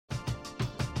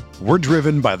We're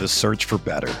driven by the search for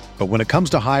better. But when it comes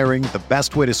to hiring, the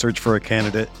best way to search for a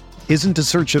candidate isn't to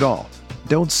search at all.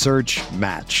 Don't search,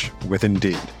 match with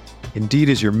Indeed. Indeed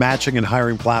is your matching and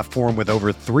hiring platform with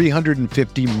over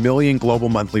 350 million global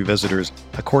monthly visitors,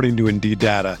 according to Indeed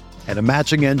data, and a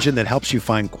matching engine that helps you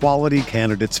find quality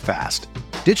candidates fast.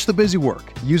 Ditch the busy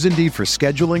work. Use Indeed for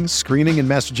scheduling, screening, and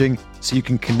messaging so you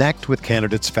can connect with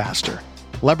candidates faster.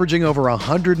 Leveraging over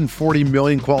 140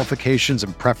 million qualifications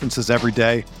and preferences every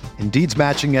day, Indeed's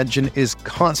matching engine is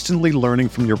constantly learning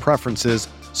from your preferences,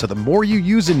 so the more you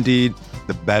use Indeed,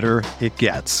 the better it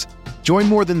gets. Join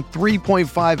more than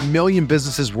 3.5 million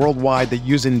businesses worldwide that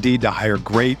use Indeed to hire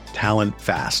great talent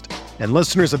fast. And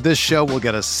listeners of this show will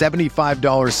get a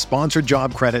 $75 sponsored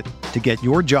job credit to get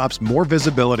your jobs more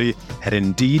visibility at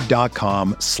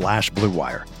Indeed.com/Blue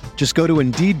Wire. Just go to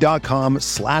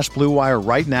Indeed.com/Blue Wire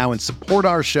right now and support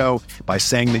our show by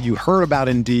saying that you heard about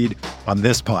Indeed on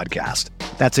this podcast.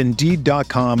 That's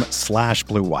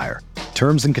Indeed.com/Blue Wire.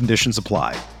 Terms and conditions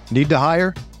apply. Need to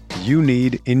hire? You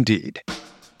need Indeed.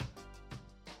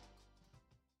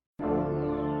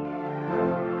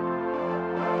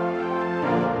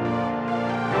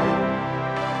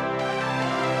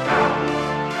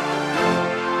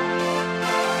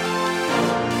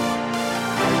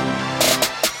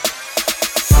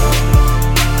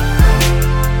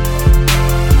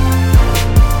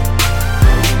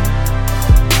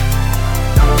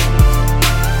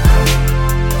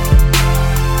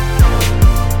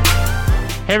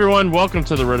 Hey everyone, welcome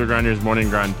to the Roto Grinders Morning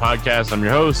Grind Podcast. I'm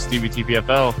your host, Stevie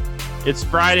TPFL. It's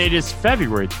Friday, it is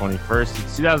February 21st,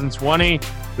 it's 2020.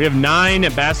 We have 9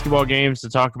 basketball games to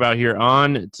talk about here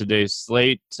on today's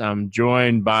slate. I'm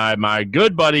joined by my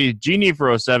good buddy,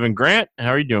 Genie407. Grant,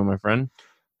 how are you doing, my friend?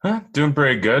 Doing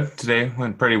pretty good. Today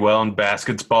went pretty well in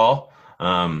basketball.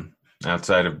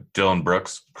 Outside of Dylan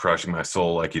Brooks crushing my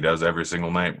soul like he does every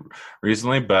single night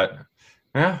recently. But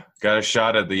yeah, got a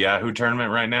shot at the Yahoo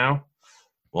tournament right now.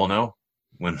 We'll know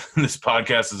when this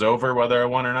podcast is over whether I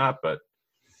won or not. But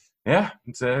yeah,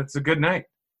 it's a good night.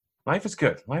 Life is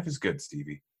good. Life is good,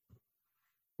 Stevie.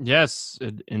 Yes,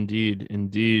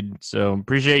 indeed. So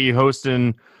appreciate you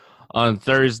hosting on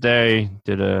Thursday.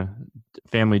 Did a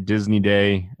family Disney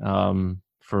day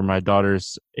for my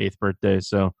daughter's 8th birthday.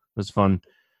 So it was fun.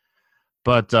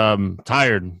 But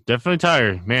tired, definitely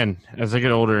tired. Man, as I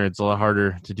get older, it's a lot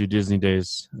harder to do Disney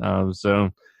days.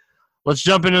 So let's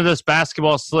jump into this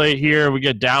basketball slate here. We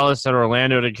get Dallas at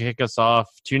Orlando to kick us off,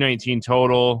 219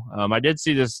 total. I did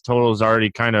see this total has already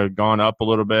kind of gone up a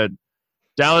little bit.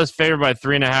 Dallas favored by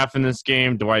 3.5 in this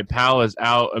game. Dwight Powell is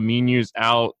out. Aminu's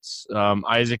out.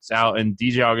 Isaac's out. And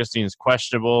DJ Augustine is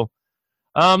questionable.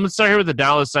 Let's start here with the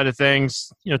Dallas side of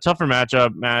things. Tougher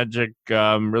matchup. Magic,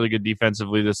 really good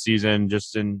defensively this season,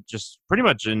 just pretty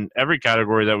much in every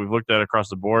category that we've looked at across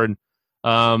the board.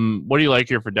 What do you like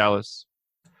here for Dallas?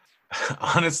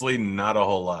 Honestly, not a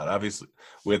whole lot. Obviously,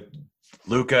 with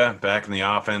Luka back in the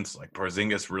offense, like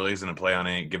Porzingis really isn't a play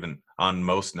on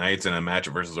most nights in a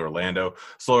matchup versus Orlando.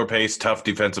 Slower pace, tough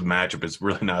defensive matchup is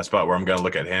really not a spot where I'm going to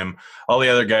look at him. All the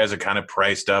other guys are kind of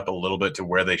priced up a little bit to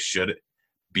where they should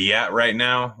be at right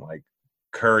now, like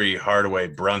Curry, Hardaway,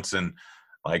 Brunson.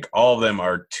 Like all of them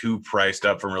are too priced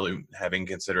up from really having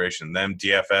consideration. Them,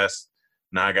 DFS,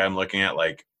 not a guy I'm looking at.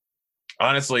 Like,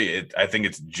 honestly, I think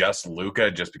it's just Luka,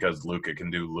 just because Luka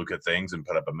can do Luka things and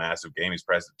put up a massive game. He's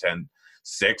priced at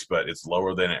 10.6, but it's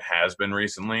lower than it has been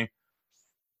recently.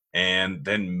 And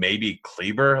then maybe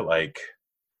Kleber. Like,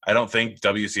 I don't think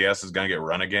WCS is going to get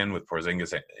run again with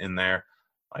Porzingis in there.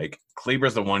 Like,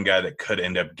 Kleber's the one guy that could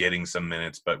end up getting some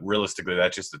minutes, but realistically,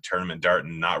 that's just a tournament dart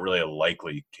and not really a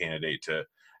likely candidate to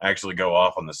actually go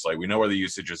off on the slate. We know where the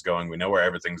usage is going. We know where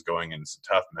everything's going, and it's a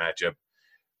tough matchup.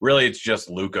 Really, it's just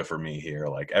Luka for me here.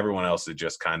 Like, everyone else is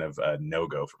just kind of a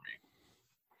no-go for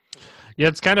me. Yeah,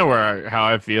 it's kind of how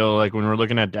I feel like when we're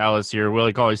looking at Dallas here.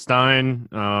 Willie Cauley-Stein,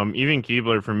 even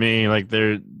Keebler for me, like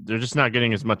they're just not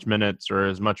getting as much minutes or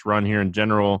as much run here in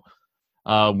general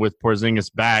with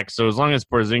Porzingis back. So as long as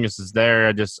Porzingis is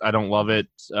there, I don't love it.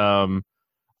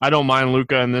 I don't mind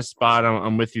Luka in this spot.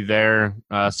 I'm with you there.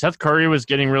 Seth Curry was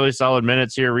getting really solid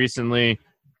minutes here recently.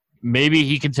 Maybe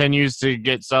he continues to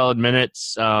get solid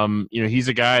minutes. He's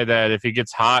a guy that if he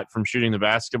gets hot from shooting the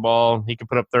basketball, he can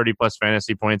put up 30-plus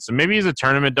fantasy points. So maybe he's a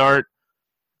tournament dart,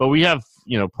 but we have,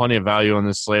 plenty of value on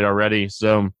this slate already.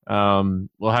 So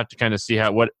we'll have to kind of see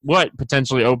what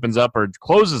potentially opens up or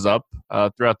closes up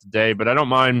throughout the day. But I don't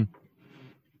mind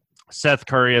Seth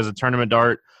Curry as a tournament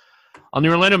dart. On the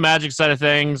Orlando Magic side of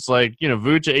things, like,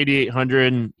 Vooch at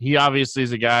 8,800, he obviously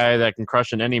is a guy that can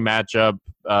crush in any matchup.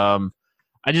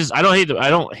 I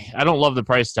don't love the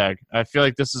price tag. I feel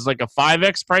like this is like a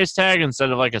 5x price tag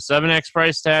instead of like a 7x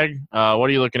price tag. What are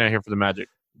you looking at here for the Magic?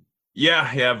 Yeah,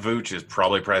 Vooch is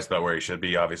probably priced about where he should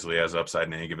be. Obviously, he has upside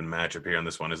in any given matchup here, and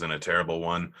this one isn't a terrible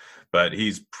one, but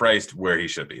he's priced where he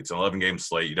should be. It's an 11-game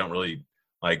slate. You don't really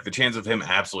like the chance of him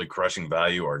absolutely crushing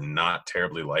value are not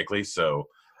terribly likely. So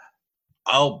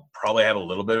I'll probably have a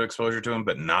little bit of exposure to him,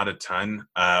 but not a ton.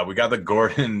 We got the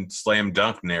Gordon slam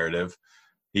dunk narrative.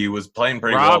 He was playing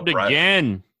pretty well. Robbed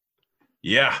again.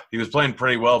 Yeah, he was playing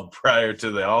pretty well prior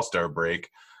to the All-Star break.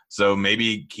 So maybe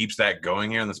he keeps that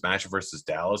going here in this matchup versus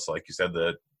Dallas. Like you said,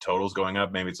 the total's going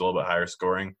up. Maybe it's a little bit higher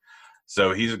scoring.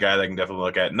 So he's a guy that I can definitely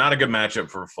look at. Not a good matchup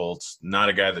for Fultz. Not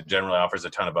a guy that generally offers a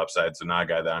ton of upside. So not a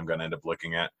guy that I'm going to end up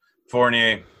looking at.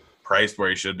 Fournier, priced where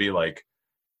he should be. Like,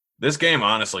 this game,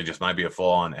 honestly, just might be a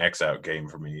full-on X-out game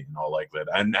for me in all likelihood.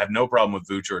 I have no problem with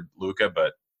Vooch or Luka,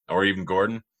 or even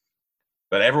Gordon.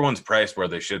 But everyone's priced where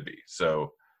they should be.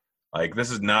 So, like, this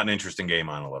is not an interesting game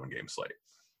on an 11-game slate.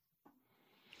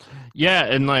 Yeah,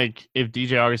 and like if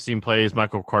DJ Augustine plays,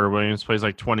 Michael Carter-Williams plays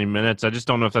like 20 minutes, I just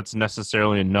don't know if that's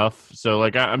necessarily enough. So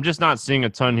like I'm just not seeing a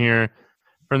ton here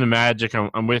from the Magic.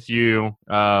 I'm with you.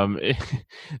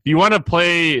 If you want to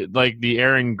play like the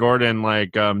Aaron Gordon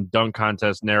like dunk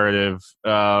contest narrative,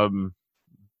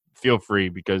 feel free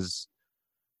because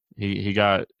he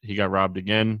got robbed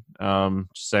again.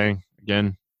 Just saying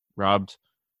again, robbed.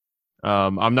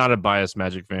 I'm not a biased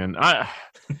Magic fan.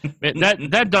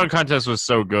 That dunk contest was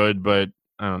so good, but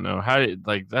I don't know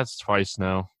that's twice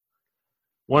now.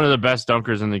 One of the best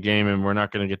dunkers in the game, and we're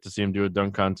not going to get to see him do a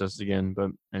dunk contest again.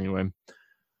 But anyway,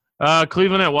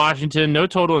 Cleveland at Washington, no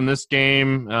total in this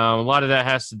game. A lot of that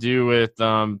has to do with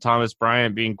Thomas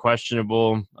Bryant being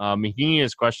questionable. Mahinmi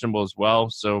is questionable as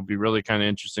well, so it'll be really kind of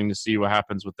interesting to see what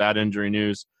happens with that injury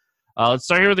news. Let's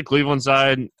start here with the Cleveland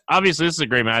side. Obviously, this is a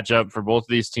great matchup for both of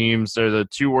these teams. They're the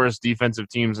two worst defensive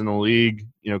teams in the league.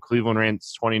 You know, Cleveland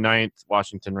ranks 29th,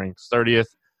 Washington ranks 30th.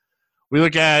 We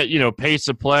look at, pace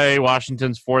of play.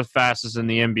 Washington's fourth fastest in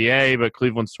the NBA, but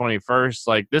Cleveland's 21st.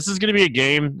 Like, this is going to be a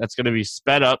game that's going to be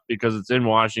sped up because it's in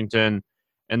Washington,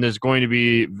 and there's going to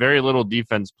be very little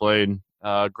defense played.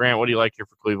 Grant, what do you like here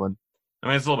for Cleveland? I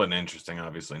mean, it's a little bit interesting,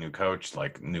 obviously. New coach,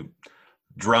 new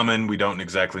Drummond, we don't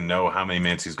exactly know how many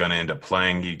minutes he's going to end up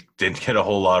playing. He didn't get a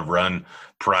whole lot of run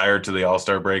prior to the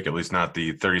All-Star break, at least not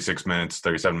the 36 minutes,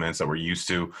 37 minutes that we're used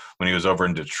to when he was over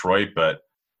in Detroit. But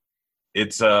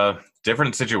it's a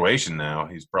different situation now.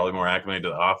 He's probably more acclimated to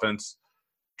the offense.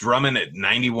 Drummond at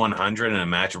 9,100 in a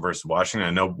matchup versus Washington.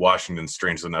 I know Washington,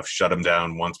 strangely enough, shut him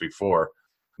down once before.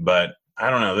 But I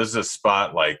don't know. This is a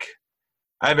spot like –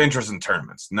 I have interest in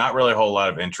tournaments. Not really a whole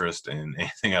lot of interest in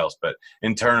anything else, but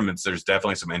in tournaments, there's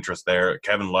definitely some interest there.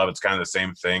 Kevin Love, it's kind of the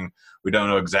same thing. We don't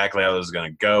know exactly how this is going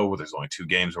to go. There's only 2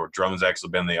 games where Drummond's actually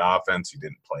been the offense. He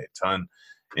didn't play a ton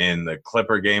in the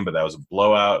Clipper game, but that was a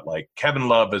blowout. Like, Kevin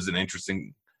Love is an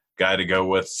interesting guy to go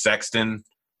with. Sexton,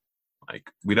 like,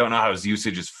 we don't know how his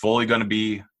usage is fully going to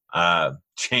be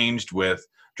changed with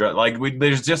 –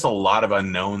 there's just a lot of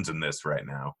unknowns in this right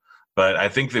now. But I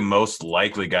think the most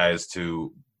likely guys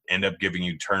to end up giving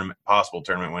you possible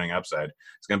tournament winning upside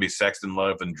is going to be Sexton,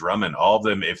 Love, and Drummond. All of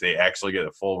them, if they actually get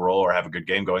a full role or have a good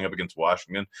game going up against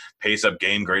Washington, pace up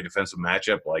game, great defensive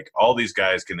matchup, like all these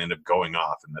guys can end up going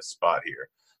off in this spot here.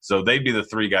 So they'd be the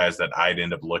 3 guys that I'd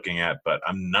end up looking at, but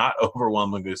I'm not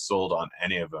overwhelmingly sold on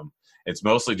any of them. It's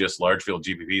mostly just large field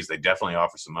GPPs. They definitely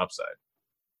offer some upside.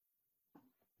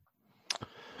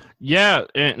 Yeah,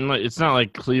 and it's not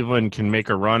like Cleveland can make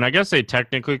a run. I guess they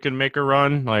technically can make a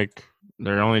run. Like,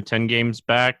 they're only 10 games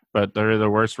back, but they're the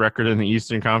worst record in the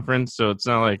Eastern Conference. So it's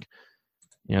not like,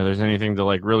 there's anything to,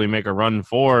 like, really make a run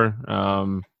for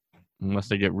unless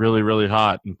they get really, really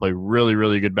hot and play really,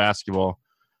 really good basketball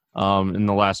in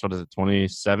the last,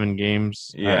 27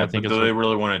 games? Yeah, I think do they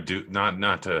really want to do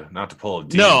not to pull a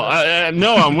deal?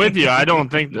 No, I'm with you. I don't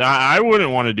think I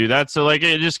wouldn't want to do that. So like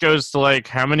it just goes to like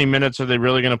how many minutes are they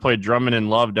really going to play Drummond and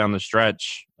Love down the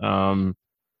stretch? So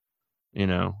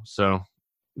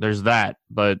there's that.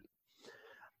 But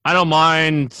I don't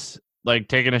mind like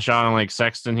taking a shot on like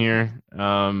Sexton here.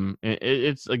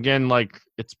 It's again like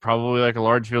it's probably like a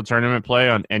large field tournament play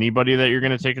on anybody that you're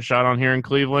going to take a shot on here in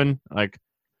Cleveland. Like,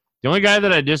 the only guy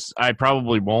that I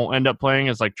probably won't end up playing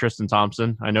is like Tristan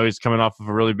Thompson. I know he's coming off of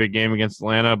a really big game against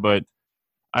Atlanta, but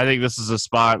I think this is a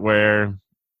spot where,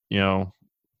 you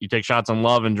take shots on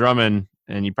Love and Drummond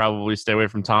and you probably stay away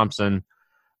from Thompson.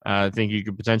 I think you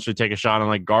could potentially take a shot on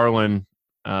like Garland,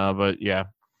 but yeah.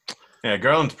 Yeah,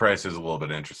 Garland's price is a little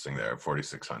bit interesting there,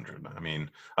 4,600. I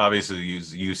mean, obviously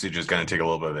usage is going to take a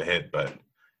little bit of a hit, but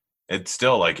it's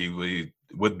still like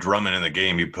with Drummond in the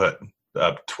game, you put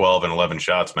up 12 and 11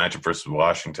 shots matchup versus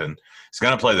Washington. He's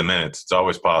going to play the minutes. It's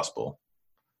always possible.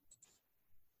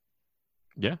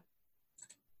 Yeah.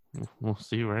 We'll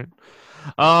see, right?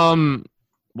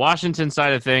 Washington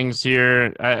side of things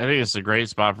here, I think it's a great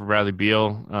spot for Bradley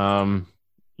Beal.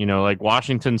 Like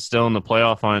Washington's still in the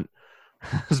playoff hunt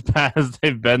as bad as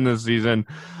they've been this season.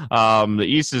 The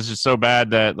East is just so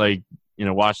bad that,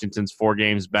 Washington's 4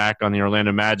 games back on the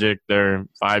Orlando Magic. They're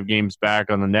 5 games back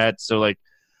on the Nets. So,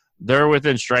 they're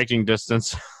within striking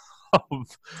distance of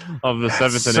the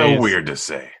 7th and 8th. So weird to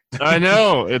say. I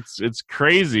know. It's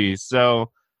crazy.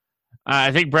 So,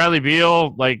 I think Bradley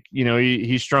Beal,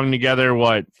 he strung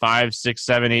together, 5, 6,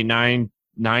 7, 8,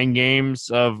 9 games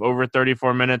of over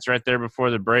 34 minutes right there before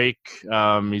the break.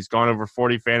 He's gone over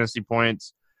 40 fantasy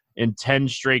points in 10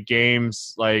 straight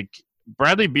games.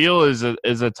 Bradley Beal is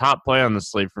a top play on the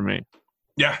slate for me.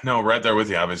 Yeah, no, right there with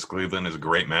you. Obviously, Cleveland is a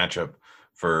great matchup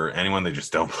for anyone that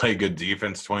just don't play good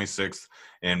defense. 26th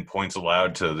in points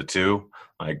allowed to the 2.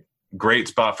 Great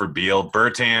spot for Beal.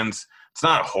 Bertans, it's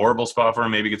not a horrible spot for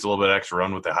him. Maybe gets a little bit extra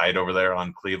run with the height over there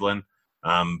on Cleveland.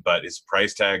 But his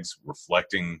price tag's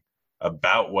reflecting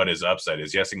about what his upside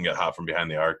is. Yes, he can get hot from behind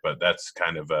the arc, but that's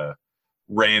kind of a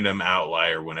random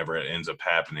outlier whenever it ends up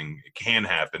happening. It can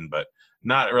happen, but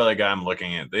not really a guy I'm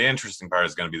looking at. The interesting part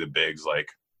is going to be the bigs.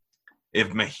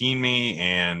 If Mahinmi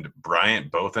and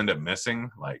Bryant both end up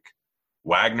missing,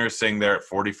 Wagner's sitting there at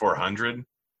 4,400.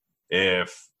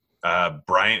 If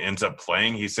Bryant ends up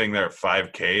playing, he's sitting there at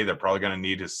 5K. They're probably going to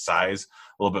need his size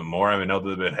a little bit more. I know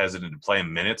they're a bit hesitant to play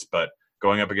in minutes, but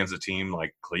going up against a team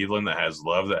like Cleveland that has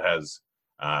Love, that has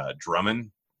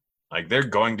Drummond, they're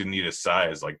going to need his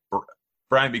size.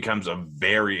 Bryant becomes a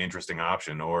very interesting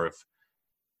option. Or if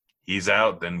he's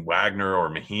out, then Wagner or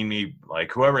Mahinmi,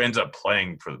 whoever ends up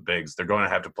playing for the bigs, they're going to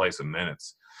have to play some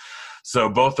minutes. So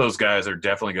both those guys are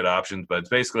definitely good options, but it's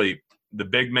basically the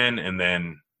big men and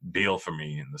then Beal for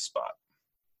me in the spot.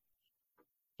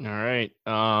 All right.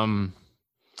 I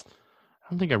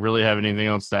don't think I really have anything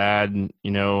else to add.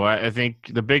 I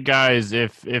think the big guys,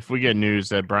 if we get news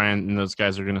that Bryant and those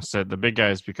guys are going to sit, the big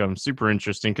guys become super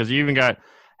interesting because you even got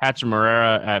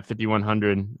Hachimura at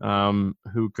 5,100,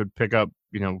 who could pick up,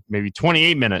 maybe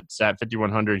 28 minutes at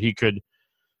 5,100. He could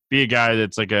be a guy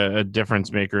that's a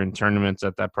difference maker in tournaments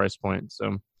at that price point.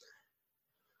 So,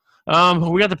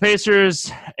 we got the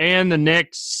Pacers and the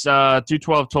Knicks,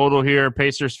 212 total here.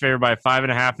 Pacers favored by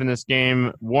 5.5 in this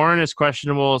game. Warren is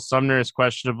questionable. Sumner is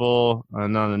questionable.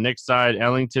 And on the Knicks side,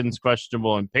 Ellington's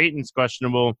questionable and Payton's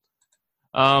questionable.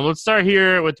 Let's start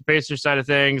here with the Pacers side of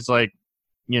things.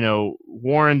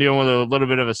 Warren dealing with a little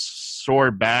bit of a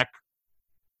sore back.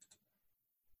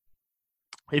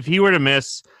 If he were to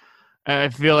miss, I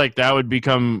feel like that would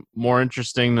become more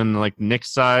interesting than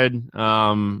Knicks side. What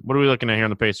are we looking at here on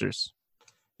the Pacers?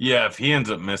 Yeah, if he ends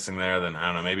up missing there, then I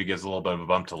don't know, maybe gives a little bit of a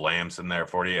bump to Lamson there,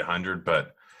 4,800.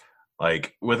 But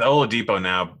with Oladipo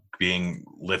now being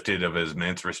lifted of his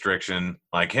minutes restriction,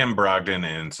 him, Brogdon,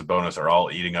 and Sabonis are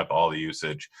all eating up all the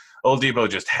usage. Oladipo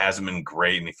just hasn't been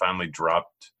great, and he finally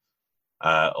dropped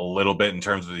a little bit in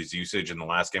terms of his usage in the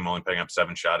last game, only picking up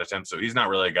 7 shot attempts. So he's not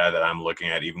really a guy that I'm looking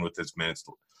at, even with his minutes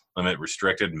limit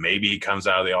restricted. Maybe he comes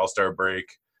out of the All-Star break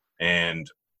and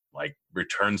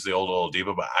returns the old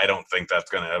Oladipo, but I don't think that's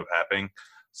going to end up happening.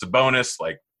 Sabonis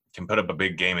can put up a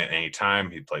big game at any time.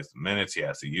 He plays the minutes. He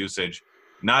has the usage.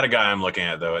 Not a guy I'm looking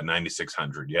at though at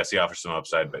 9,600. Yes, he offers some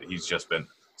upside, but he's just been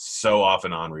so off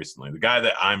and on recently. The guy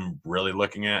that I'm really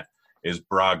looking at is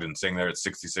Brogdon, sitting there at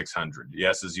 6,600.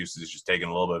 Yes, his usage is just taking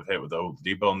a little bit of hit with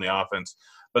Oladipo in the offense,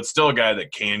 but still a guy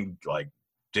that can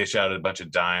dish out a bunch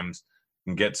of dimes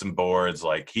and get some boards.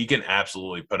 He can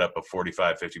absolutely put up a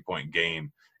 45, 50-point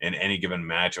game in any given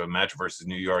match. A match versus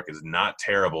New York is not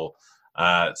terrible.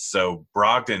 So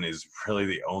Brogdon is really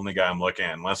the only guy I'm looking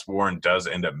at. Unless Warren does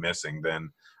end up missing,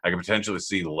 then I could potentially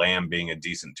see Lamb being a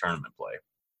decent tournament play.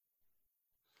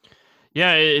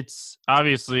 Yeah, it's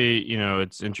obviously,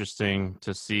 it's interesting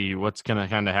to see what's going to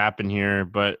kind of happen here.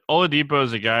 But Oladipo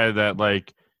is a guy that,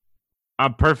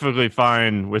 I'm perfectly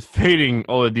fine with fading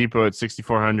Oladipo at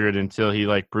 6,400 until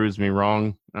he, proves me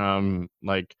wrong. I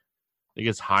think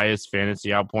his highest fantasy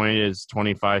outpoint is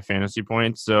 25 fantasy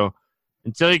points. So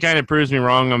until he kind of proves me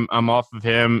wrong, I'm off of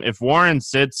him. If Warren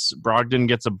sits, Brogdon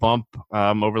gets a bump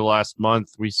over the last month.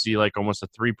 We see, almost a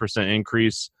 3%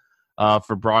 increase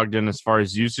for Brogdon as far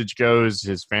as usage goes.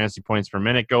 His fantasy points per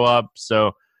minute go up.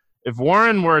 So if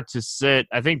Warren were to sit,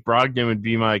 I think Brogdon would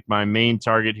be my main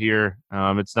target here.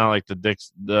 It's not like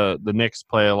the Knicks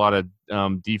play a lot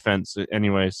of defense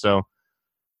anyway. So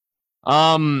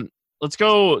let's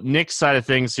go Knicks side of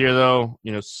things here, though.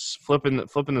 Flipping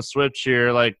the switch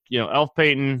here. Like, Elf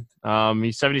Payton,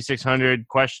 he's 7,600,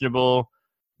 questionable,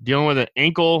 dealing with an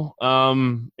ankle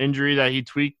injury that he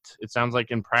tweaked. It sounds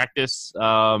like in practice.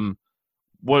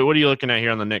 What are you looking at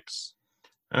here on the Knicks?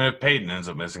 And if Payton ends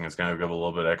up missing, it's going to give a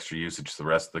little bit extra usage to the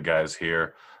rest of the guys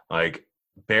here. Like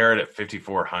Barrett at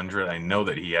 5,400, I know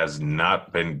that he has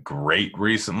not been great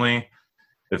recently.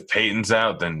 If Payton's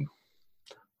out, then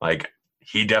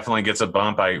he definitely gets a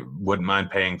bump. I wouldn't mind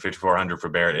paying 5,400 for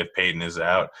Barrett if Payton is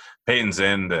out. Payton's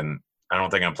in, then I don't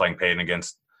think I'm playing Payton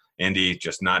against Indy.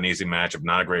 Just not an easy matchup,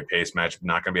 not a great pace matchup,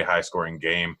 not going to be a high-scoring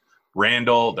game.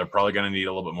 Randall, they're probably going to need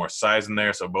a little bit more size in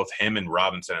there, so both him and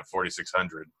Robinson at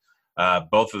 4,600.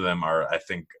 Both of them are, I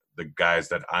think, the guys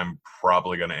that I'm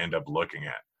probably going to end up looking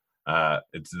at.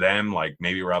 It's them,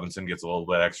 maybe Robinson gets a little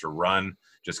bit extra run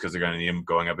just because they're going to need him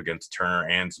going up against Turner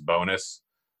and Sabonis.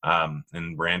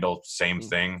 And Randall, same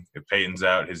thing. If Payton's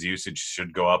out, his usage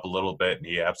should go up a little bit, and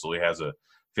he absolutely has a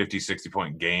 50,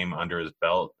 60-point game under his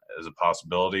belt as a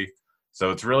possibility.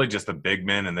 So it's really just the big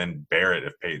men and then Barrett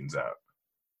if Payton's out.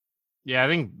 Yeah, I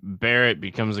think Barrett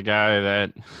becomes a guy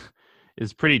that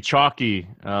is pretty chalky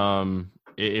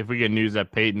if we get news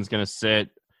that Payton's going to sit.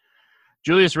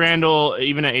 Julius Randle,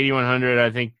 even at 8,100,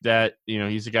 I think that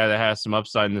he's a guy that has some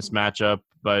upside in this matchup.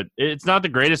 But it's not the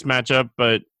greatest matchup.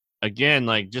 But again,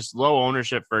 just low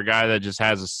ownership for a guy that just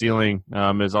has a ceiling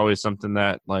is always something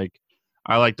that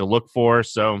I like to look for.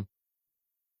 So,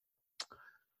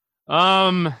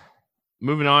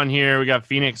 moving on here, we got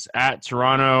Phoenix at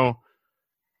Toronto.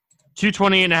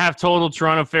 228.5 total.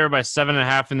 Toronto favored by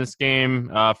 7.5 in this game.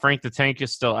 Frank the Tank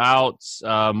is still out.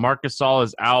 Marc Gasol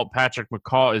is out. Patrick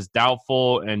McCaw is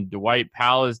doubtful, and Dwight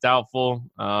Powell is doubtful.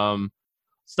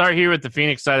 Start here with the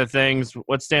Phoenix side of things.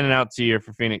 What's standing out to you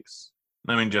for Phoenix?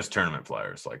 I mean, just tournament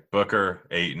flyers like Booker,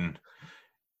 Ayton,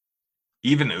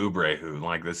 even Oubre, who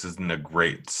this isn't a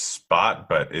great spot,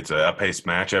 but it's a pace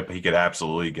matchup. He could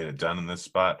absolutely get it done in this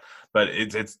spot. But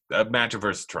it's a matchup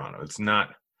versus Toronto. It's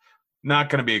not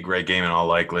going to be a great game in all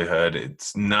likelihood.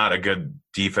 It's not a good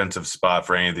defensive spot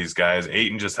for any of these guys.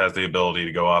 Ayton just has the ability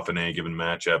to go off in any given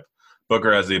matchup.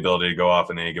 Booker has the ability to go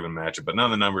off in any given matchup, but none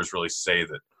of the numbers really say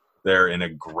that they're in a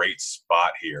great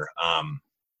spot here.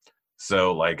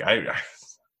 So I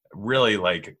really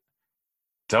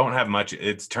don't have much.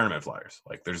 It's tournament flyers.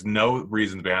 There's no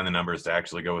reasons behind the numbers to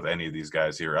actually go with any of these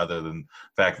guys here other than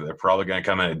the fact that they're probably going to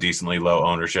come in at decently low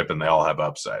ownership and they all have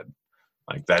upside.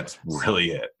 That's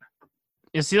really it.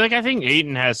 You see, I think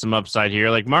Ayton has some upside here.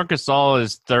 Marc Gasol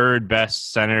is third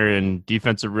best center in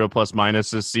defensive real plus minus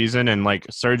this season, and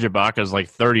Serge Ibaka is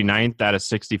 39th out of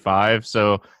 65.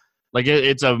 So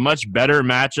it's a much better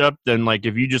matchup than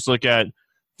if you just look at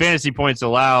fantasy points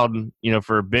allowed,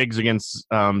 for bigs against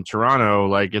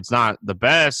Toronto. It's not the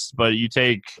best, but you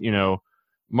take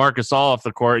Marc Gasol off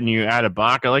the court and you add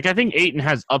Ibaka. I think Ayton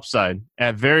has upside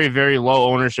at very, very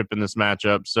low ownership in this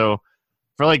matchup. So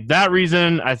for that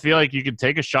reason, I feel like you could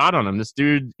take a shot on him. This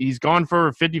dude, he's gone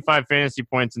for 55 fantasy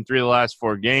points in 3 of the last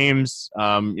 4 games.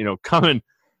 Coming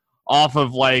off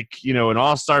of an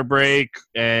all-star break,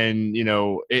 and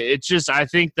it's just, I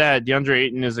think that DeAndre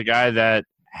Ayton is a guy that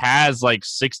has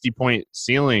 60-point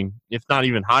ceiling, if not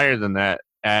even higher than that,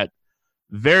 at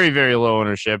very, very low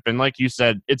ownership. And like you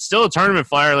said, it's still a tournament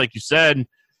flyer. Like you said,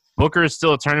 Booker is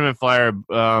still a tournament flyer.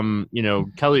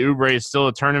 Kelly Oubre is still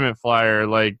a tournament flyer.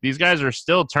 These guys are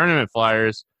still tournament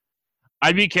flyers.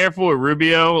 I'd be careful with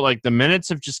Rubio. The minutes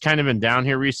have just kind of been down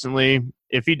here recently.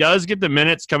 If he does get the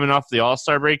minutes coming off the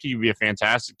All-Star break, he could be a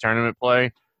fantastic tournament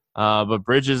play. But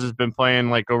Bridges has been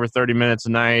playing over 30 minutes a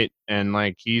night, and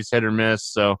he's hit or miss.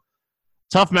 So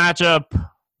tough matchup.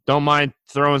 Don't mind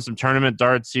throwing some tournament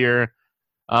darts here.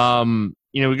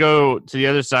 We go to the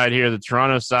other side here, the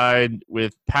Toronto side,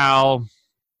 with Powell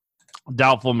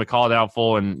doubtful, McCall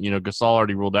doubtful, and Gasol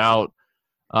already ruled out.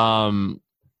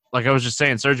 Like I was just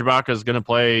saying, Serge Ibaka is going to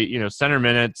play center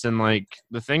minutes, and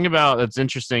the thing about that's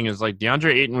interesting is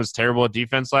DeAndre Ayton was terrible at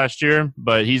defense last year,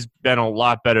 but he's been a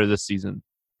lot better this season.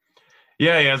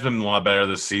 Yeah, he has been a lot better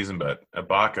this season, but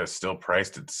Ibaka is still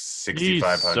priced at $6,500.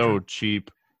 He's so cheap.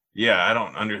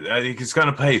 Yeah, I think he's going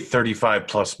to play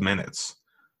 35-plus minutes.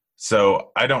 So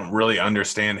I don't really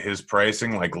understand his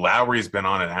pricing. Lowry's been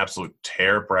on an absolute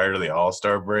tear prior to the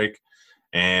All-Star break,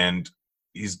 and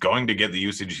he's going to get the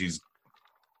usage. He's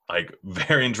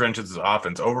very entrenched in his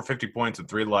offense, over 50 points in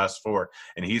 3 of the last 4,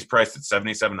 and he's priced at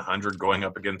 7,700 going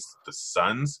up against the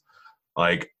Suns.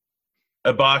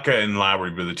 Ibaka and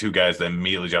Lowry were the 2 guys that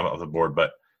immediately jump off the board,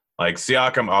 but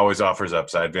Siakam always offers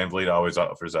upside. Van Vliet always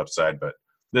offers upside, but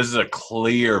this is a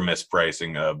clear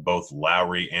mispricing of both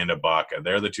Lowry and Ibaka.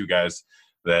 They're the 2 guys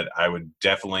that I would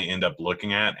definitely end up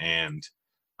looking at. And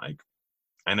like,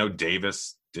 I know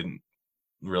Davis didn't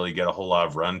really get a whole lot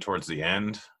of run towards the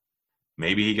end.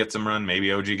 Maybe he gets some run.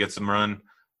 Maybe OG gets some run.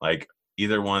 Like,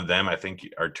 either one of them, I think,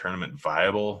 are tournament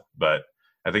viable. But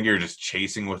I think you're just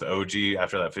chasing with OG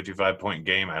after that 55-point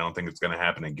game. I don't think it's going to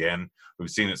happen again. We've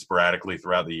seen it sporadically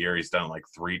throughout the year. He's done it like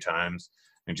 3 times.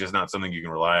 And just not something you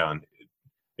can rely on.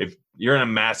 If you're in a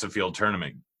massive field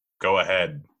tournament, go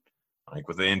ahead. Like,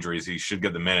 with the injuries, he should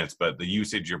get the minutes. But the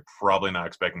usage, you're probably not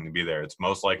expecting to be there. It's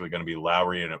most likely going to be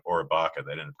Lowry or Ibaka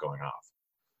that end up going off.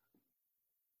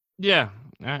 Yeah,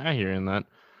 I hear you in that.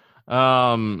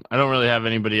 I don't really have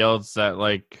anybody else that,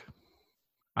 like,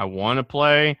 I want to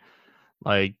play.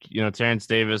 Like, Terrence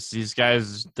Davis, these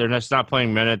guys, they're just not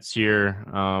playing minutes here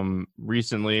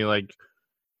recently. Like,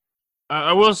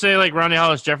 I will say, like, Ronnie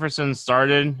Hollis-Jefferson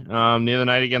started the other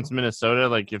night against Minnesota.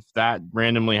 Like, if that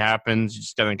randomly happens, you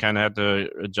just gotta kind of have to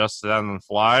adjust to that on the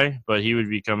fly. But he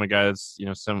would become a guy that's,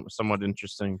 somewhat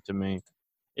interesting to me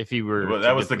if he were. Well,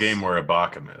 that was the game where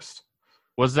Ibaka missed.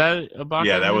 Was that Ibaka?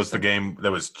 Yeah, that was the game.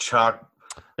 That was chalk.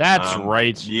 That's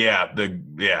right. Yeah,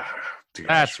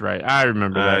 That's right. I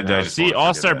remember that. Now. See,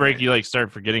 All-Star break, you like start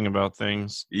forgetting about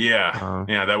things. Yeah,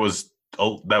 that was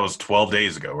 12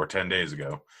 days ago or 10 days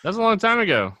ago. That's a long time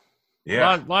ago.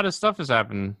 Yeah, a lot of stuff has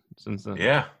happened since then.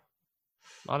 Yeah,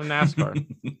 a lot of NASCAR.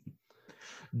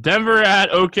 Denver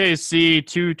at OKC,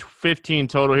 2:15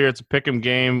 total here. It's a pick'em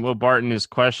game. Will Barton is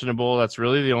questionable. That's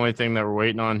really the only thing that we're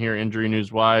waiting on here, injury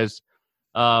news wise.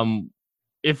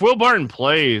 If Will Barton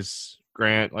plays,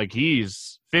 Grant, like,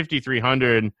 he's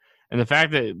 5,300, and the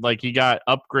fact that, like, he got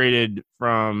upgraded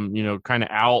from, kind of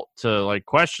out to, like,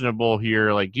 questionable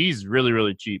here, like, he's really,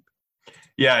 really cheap.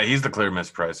 Yeah, he's the clear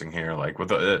mispricing here. Like, with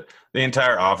the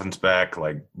entire offense back,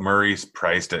 like, Murray's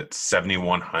priced at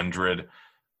 7,100.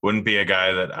 Wouldn't be a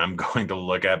guy that I'm going to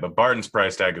look at, but Barton's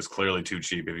price tag is clearly too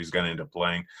cheap if he's going to end up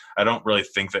playing. I don't really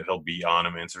think that he'll be on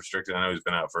him minutes restricted. I know he's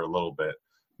been out for a little bit,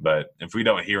 but if we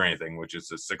don't hear anything, which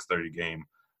is a 6:30 game,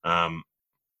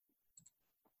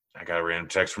 I got a random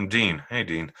text from Dean. Hey,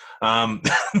 Dean.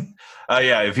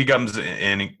 Yeah, if he comes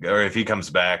in or if he comes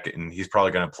back, and he's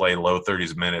probably going to play low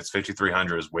 30s minutes,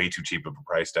 5,300 is way too cheap of a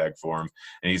price tag for him,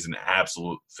 and he's an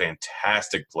absolute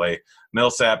fantastic play.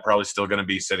 Millsap probably still going to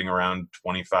be sitting around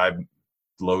 25,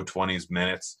 low 20s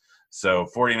minutes. So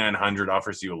 4,900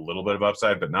 offers you a little bit of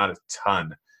upside, but not a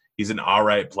ton. He's an all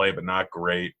right play, but not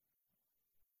great.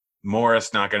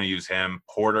 Morris, not going to use him.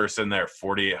 Porter sitting there at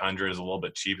 4,800 is a little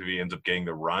bit cheap if he ends up getting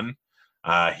the run.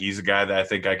 He's a guy that I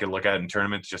think I could look at in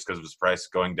tournaments just because of his price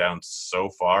going down so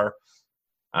far.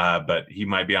 But he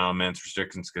might be on minutes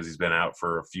restrictions because he's been out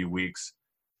for a few weeks.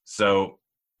 So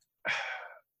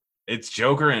it's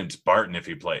Joker and it's Barton if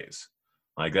he plays.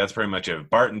 Like, that's pretty much it. If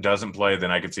Barton doesn't play,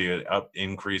 then I could see an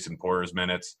increase in Porter's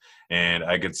minutes, and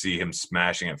I could see him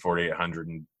smashing at 4,800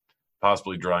 and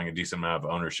possibly drawing a decent amount of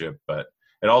ownership. But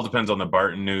it all depends on the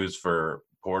Barton news for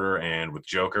Porter, and with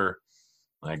Joker,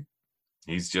 like,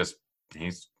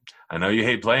 I know you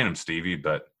hate playing him, Stevie,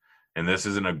 and this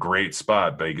isn't a great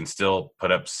spot, but he can still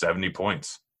put up 70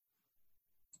 points.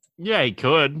 Yeah, he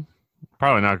could.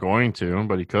 Probably not going to,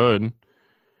 but he could.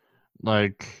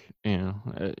 Like,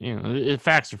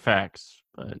 facts are facts,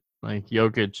 but, like,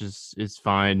 Jokic is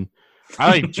fine.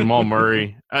 I like Jamal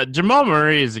Murray. Jamal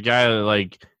Murray is a guy that,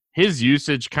 like, his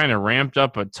usage kind of ramped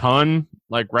up a ton,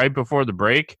 like, right before the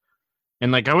break.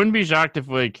 And, like, I wouldn't be shocked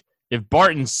if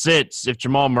Barton sits, if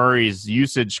Jamal Murray's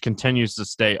usage continues to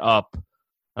stay up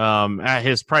at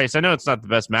his price. I know it's not the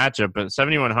best matchup, but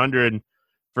 7,100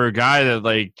 for a guy that,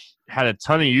 like, had a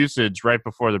ton of usage right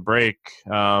before the break.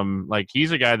 Like,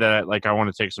 he's a guy that, like, I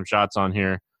want to take some shots on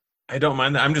here. I don't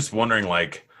mind that. I'm just wondering,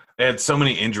 like, they had so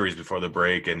many injuries before the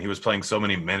break, and he was playing so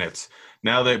many minutes.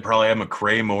 Now they probably have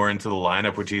McRae more into the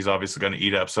lineup, which he's obviously going to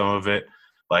eat up some of it.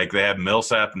 Like, they have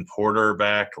Millsap and Porter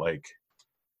back. Like,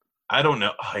 I don't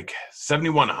know. Like,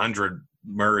 7,100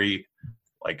 Murray,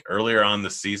 like, earlier on the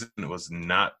season was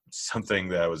not something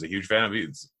that I was a huge fan of. He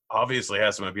obviously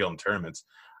has some appeal in tournaments.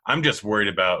 I'm just worried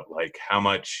about, like, how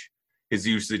much his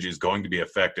usage is going to be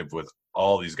effective with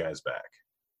all these guys back.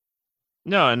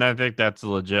 No, and I think that's a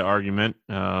legit argument,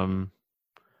 for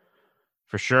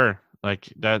sure.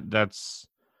 Like, it's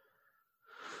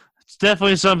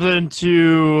definitely something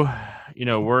to,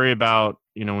 worry about,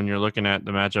 when you're looking at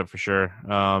the matchup for sure.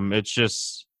 It's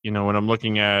just, when I'm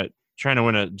looking at trying to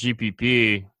win a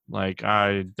GPP, like,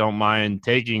 I don't mind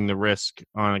taking the risk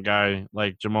on a guy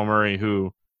like Jamal Murray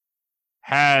who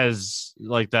has,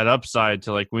 like, that upside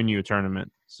to, like, win you a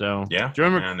tournament. So yeah,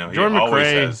 Jordan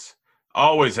McRae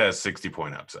always has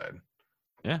 60-point upside.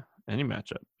 Yeah, any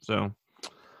matchup. So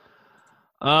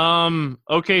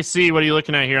OKC, what are you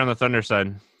looking at here on the Thunder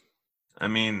side? I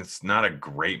mean, it's not a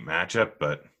great matchup,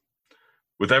 but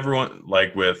with everyone,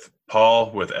 like with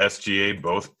Paul, with SGA,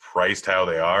 both priced how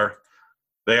they are,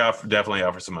 they definitely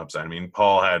offer some upside. I mean,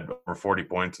 Paul had over 40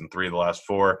 points in 3 of the last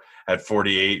 4, had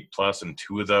 48 plus in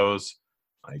 2 of those.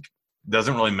 Like,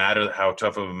 doesn't really matter how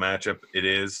tough of a matchup it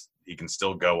is. He can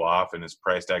still go off, and his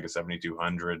price tag of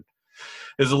 7,200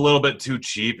 is a little bit too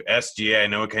cheap. SGA, I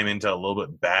know it came into a little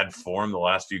bit bad form the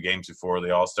last few games before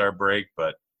the All-Star break,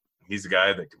 but he's a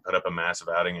guy that can put up a massive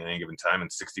outing at any given time,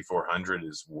 and 6,400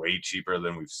 is way cheaper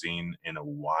than we've seen in a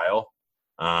while.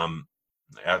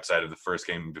 Outside of the last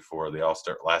game before the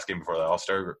All-Star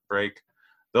break.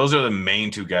 Those are the main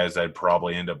 2 guys I'd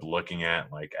probably end up looking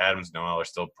at. Like Adams, Noel are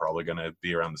still probably going to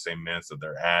be around the same minutes that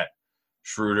they're at.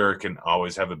 Schroeder can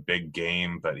always have a big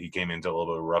game, but he came into a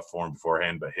little bit of rough form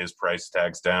beforehand, but his price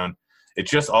tag's down. It's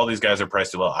just all these guys are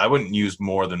priced too low. I wouldn't use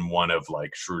more than one of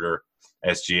like Schroeder,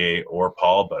 SGA, or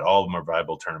Paul, but all of them are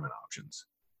viable tournament options.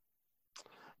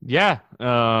 Yeah.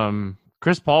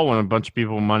 Chris Paul won a bunch of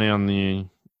people money on the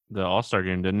All-Star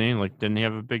game, didn't he? Like, didn't he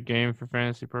have a big game for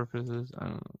fantasy purposes? I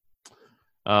don't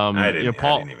know. I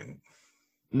didn't even.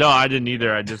 No, I didn't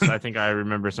either. I think I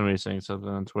remember somebody saying something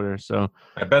on Twitter. So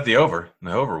I bet the over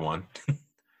won.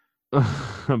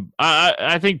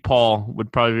 I think Paul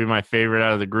would probably be my favorite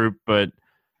out of the group, but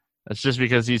that's just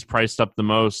because he's priced up the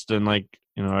most, and like,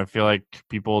 you know, I feel like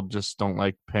people just don't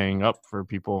like paying up for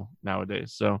people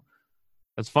nowadays. So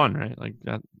that's fun, right? Like,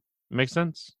 that makes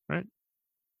sense, right?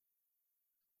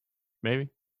 Maybe.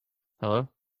 Hello?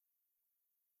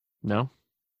 No?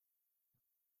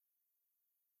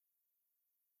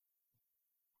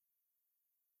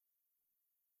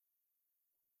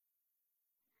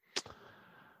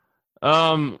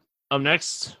 Up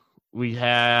next, we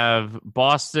have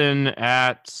Boston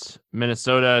at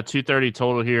Minnesota. 230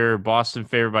 total here. Boston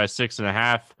favored by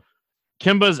 6.5.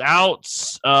 Kemba's out,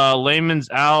 Layman's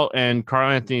out, and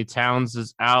Karl-Anthony Towns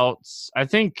is out. I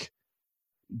think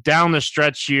down the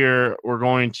stretch here, we're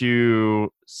going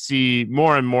to see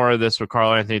more and more of this with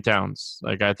Karl-Anthony Towns.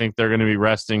 Like, I think they're going to be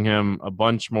resting him a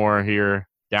bunch more here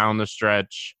down the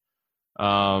stretch,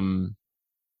 whether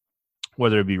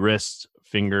it be wrist,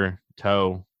 finger,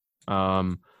 toe.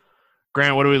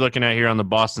 Grant, what are we looking at here on the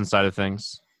Boston side of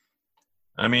things?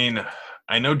 I mean,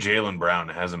 I know Jaylen Brown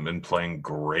hasn't been playing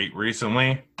great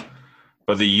recently,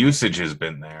 but the usage has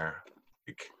been there.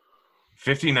 Like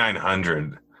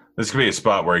 5,900. This could be a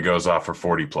spot where he goes off for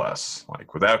 40 plus.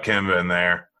 Like, without Kemba in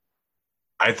there,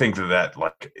 I think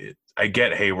I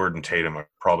get Hayward and Tatum are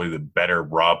probably the better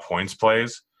raw points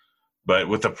plays, but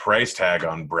with the price tag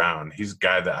on Brown, he's a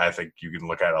guy that I think you can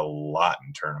look at a lot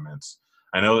in tournaments.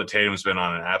 I know that Tatum's been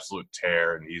on an absolute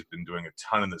tear and he's been doing a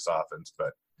ton in this offense,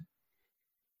 but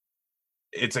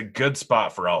it's a good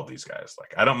spot for all of these guys.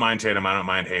 Like, I don't mind Tatum, I don't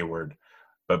mind Hayward,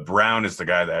 but Brown is the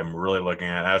guy that I'm really looking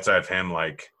at. Outside of him,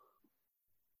 like,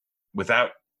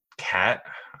 without Cat,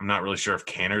 I'm not really sure if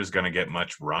Kanter is going to get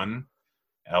much run.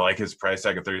 I like his price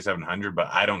tag of 3,700, but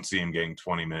I don't see him getting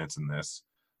 20 minutes in this.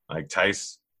 Like,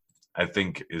 Tice, I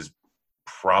think, is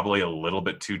probably a little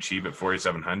bit too cheap at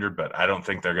 4,700, but I don't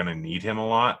think they're going to need him a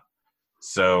lot.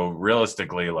 So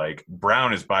realistically, like,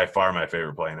 Brown is by far my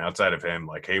favorite play, and outside of him,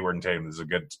 like, Hayward and Tatum is a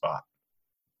good spot.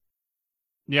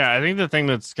 Yeah, I think the thing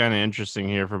that's kind of interesting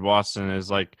here for Boston is,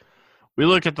 like, we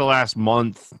look at the last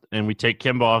month and we take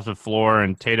Kemba off the floor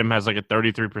and Tatum has like a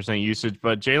 33% usage,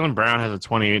 but Jaylen Brown has a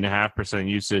 28.5%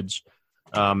 usage.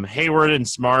 Hayward and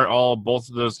Smart, both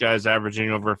of those guys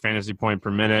averaging over a fantasy point per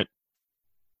minute.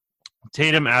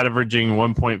 Tatum averaging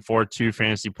 1.42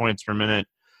 fantasy points per minute,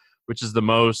 which is the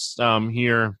most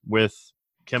here with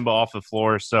Kemba off the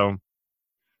floor. So,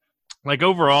 like,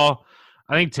 overall,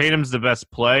 I think Tatum's the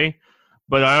best play,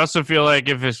 but I also feel like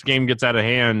if this game gets out of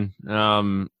hand,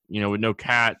 with no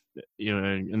Cat,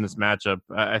 in this matchup,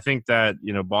 I think that,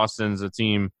 Boston's a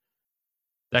team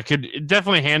that could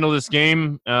definitely handle this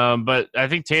game. But I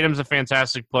think Tatum's a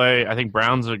fantastic play. I think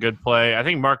Brown's a good play. I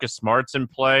think Marcus Smart's in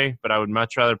play, but I would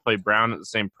much rather play Brown at the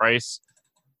same price.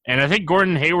 And I think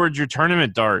Gordon Hayward's your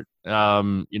tournament dart.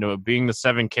 Being the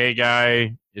 7K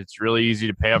guy, it's really easy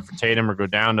to pay up for Tatum or go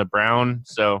down to Brown.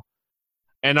 So,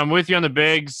 and I'm with you on the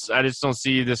bigs. I just don't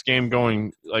see this game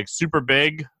going like super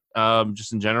big,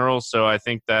 just in general. So I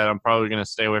think that I'm probably going to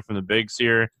stay away from the bigs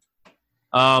here.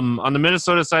 On the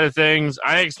Minnesota side of things,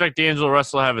 I expect D'Angelo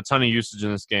Russell to have a ton of usage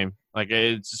in this game. Like,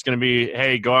 it's just going to be,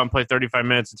 hey, go out and play 35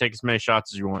 minutes and take as many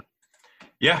shots as you want.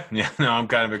 Yeah, no, I'm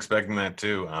kind of expecting that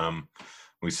too.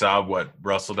 We saw what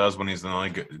Russell does when he's the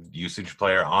only good usage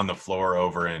player on the floor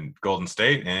over in Golden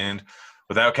State, and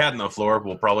without Cat on the floor,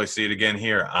 we'll probably see it again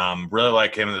here. Really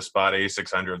like him in the spot,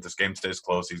 8,600. If this game stays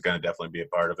close, he's going to definitely be a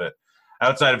part of it.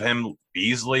 Outside of him,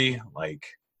 Beasley, like,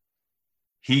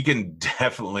 he can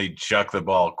definitely chuck the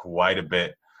ball quite a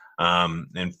bit.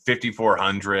 And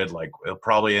 5,400, like, it'll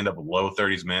probably end up low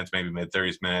 30s minutes, maybe mid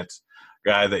 30s minutes.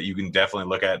 Guy that you can definitely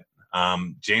look at.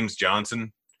 James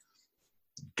Johnson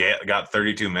got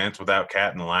 32 minutes without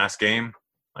Cat in the last game.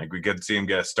 Like, we could see him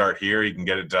get a start here. He can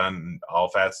get it done in all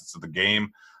facets of the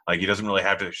game. Like, he doesn't really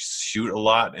have to shoot a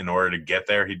lot in order to get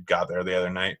there. He got there the other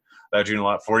night without shooting a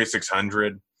lot.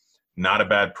 4,600, not a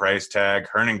bad price tag.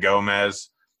 Hernan Gomez,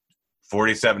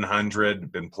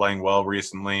 4,700, been playing well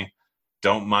recently.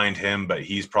 Don't mind him, but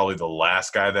he's probably the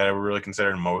last guy that I would really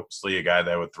consider, and mostly a guy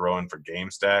that I would throw in for game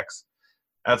stacks.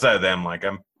 Outside of them, like,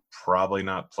 I'm probably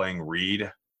not playing Reed.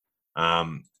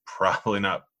 Definitely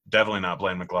not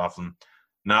playing McLaughlin.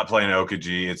 Not playing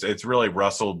Okaji. It's really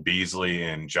Russell, Beasley,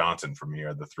 and Johnson for me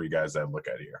are the three guys that I look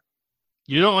at here.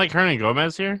 You don't like Hernan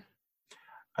Gomez here?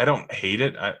 I don't hate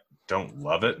it. I don't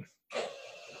love it.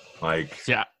 Like,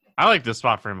 yeah, I like this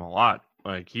spot for him a lot.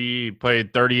 Like, he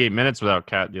played 38 minutes without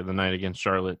Cat the other night against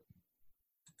Charlotte.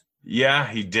 Yeah,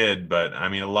 he did, but I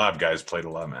mean, a lot of guys played a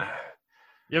lot.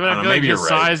 Yeah, but I feel like his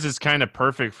size is kind of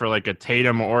perfect for like a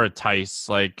Tatum or a Tice.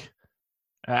 Like,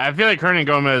 I feel like Hernan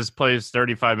Gomez plays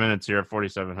 35 minutes here at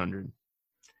 4,700.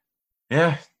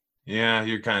 Yeah,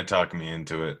 you're kind of talking me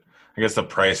into it. I guess the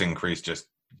price increase just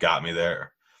got me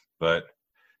there, but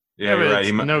yeah,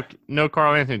 you're right. No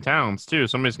Karl Anthony Towns too.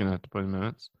 Somebody's gonna have to play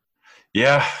minutes.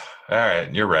 Yeah, all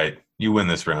right, you're right. You win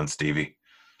this round, Stevie.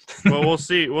 Well, we'll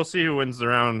see. We'll see who wins the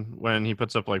round when he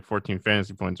puts up like 14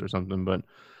 fantasy points or something. But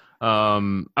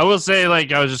I will say,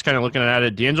 like, I was just kind of looking at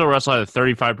it. D'Angelo Russell had a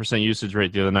 35% usage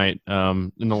rate the other night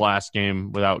in the last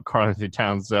game without Karl Anthony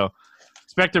Towns. So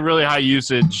expect a really high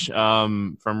usage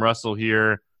from Russell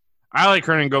here. I like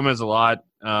Hernan Gomez a lot.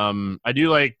 I do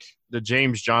like the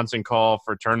James Johnson call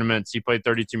for tournaments. He played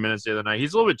 32 minutes the other night.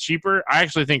 He's a little bit cheaper. I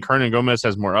actually think Hernan Gomez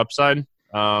has more upside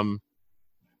for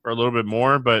a little bit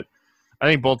more, but I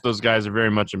think both those guys are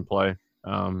very much in play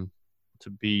to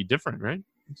be different, right?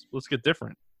 Let's get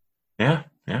different. Yeah.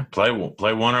 Play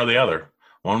one or the other.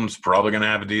 One's probably going to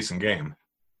have a decent game.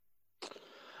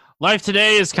 Life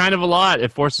today is kind of a lot.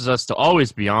 It forces us to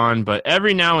always be on, but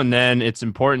every now and then it's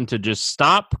important to just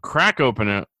stop, crack open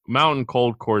a Mountain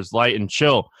Cold Coors Light, and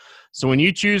chill. So when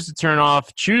you choose to turn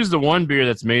off, choose the one beer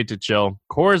that's made to chill.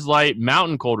 Coors Light,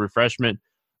 Mountain Cold Refreshment,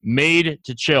 made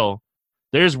to chill.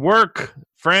 There's work,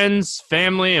 friends,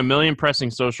 family, a million pressing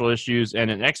social issues,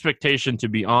 and an expectation to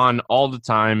be on all the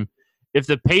time. If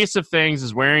the pace of things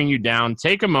is wearing you down,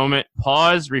 take a moment,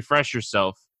 pause, refresh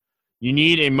yourself. You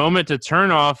need a moment to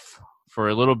turn off for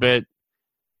a little bit,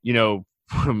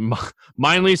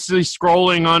 mindlessly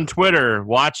scrolling on Twitter,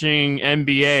 watching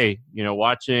NBA,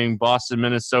 watching Boston,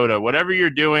 Minnesota, whatever you're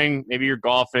doing, maybe you're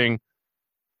golfing.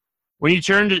 When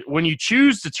you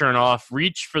choose to turn off,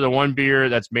 reach for the one beer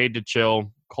that's made to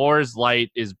chill. Coors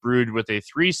Light is brewed with a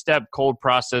 3-step cold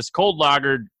process, cold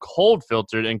lagered, cold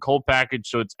filtered, and cold packaged,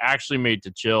 so it's actually made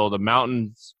to chill. The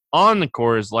mountains on the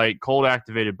Coors Light cold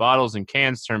activated bottles and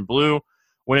cans turn blue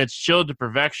when it's chilled to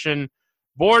perfection.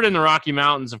 Born in the Rocky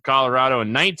Mountains of Colorado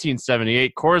in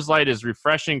 1978, Coors Light is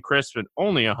refreshing, crisp, and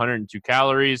only 102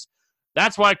 calories.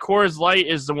 That's why Coors Light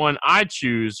is the one I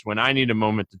choose when I need a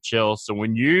moment to chill. So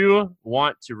when you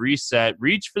want to reset,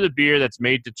 reach for the beer that's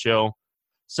made to chill.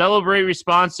 Celebrate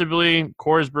responsibly.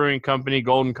 Coors Brewing Company,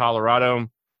 Golden, Colorado.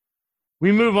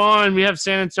 We move on. We have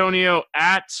San Antonio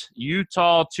at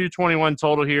Utah, 221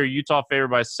 total here. Utah favored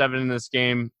by 7 in this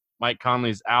game. Mike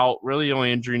Conley's out. Really the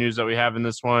only injury news that we have in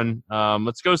this one.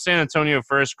 Let's go San Antonio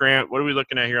first, Grant. What are we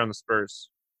looking at here on the Spurs?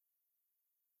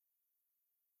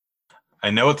 I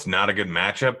know it's not a good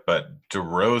matchup, but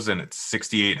DeRozan at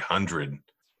 6,800.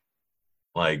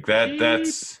 Like,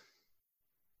 that's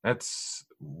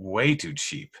way too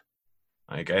cheap.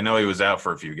 Like, I know he was out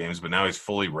for a few games, but now he's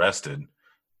fully rested.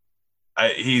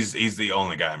 He's the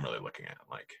only guy I'm really looking at.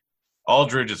 Like,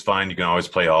 Aldridge is fine. You can always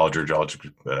play Aldridge.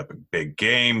 Aldridge put up a big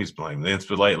game. He's playing Vince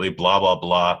lately, blah, blah,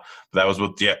 blah. But that was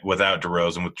without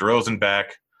DeRozan. With DeRozan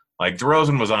back, like,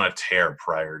 DeRozan was on a tear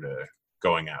prior to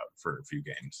going out for a few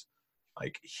games.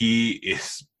 Like, he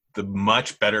is the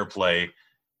much better play.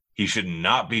 He should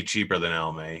not be cheaper than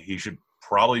LMA. He should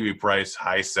probably be priced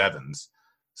high 7s.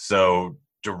 So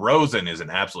DeRozan is an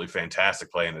absolutely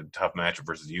fantastic play in a tough matchup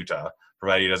versus Utah,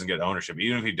 provided he doesn't get ownership.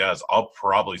 Even if he does, I'll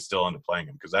probably still end up playing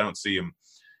him because I don't see him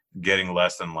getting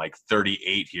less than like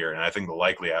 38 here, and I think the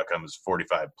likely outcome is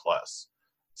 45 plus.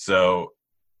 So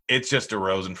it's just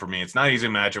DeRozan for me. It's not an easy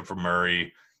matchup for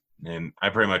Murray. And I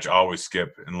pretty much always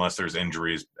skip unless there's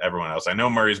injuries. Everyone else. I know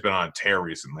Murray's been on a tear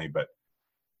recently, but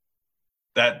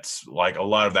that's like a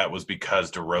lot of that was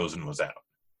because DeRozan was out.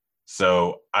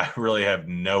 So I really have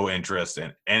no interest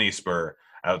in any Spur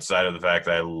outside of the fact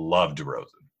that I love DeRozan.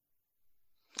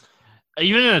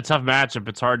 Even in a tough matchup,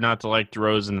 it's hard not to like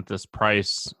DeRozan at this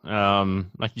price.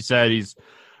 Like you said, he's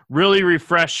really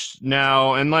refreshed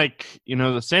now. And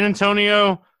the San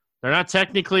Antonio, they're not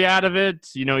technically out of it.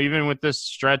 Even with this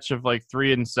stretch of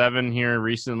 3-7 here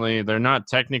recently, they're not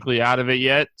technically out of it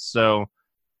yet. So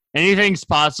anything's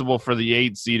possible for the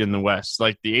 8th seed in the West.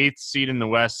 The 8th seed in the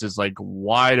West is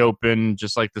wide open,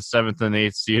 just like the 7th and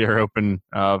 8th seed are open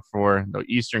for the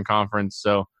Eastern Conference.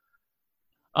 So,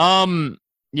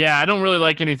 yeah, I don't really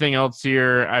like anything else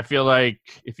here. I feel like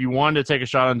if you wanted to take a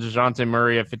shot on DeJounte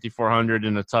Murray at 5,400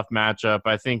 in a tough matchup,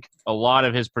 I think a lot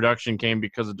of his production came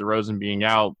because of DeRozan being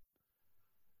out.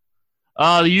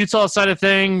 The Utah side of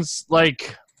things,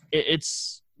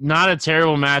 it's not a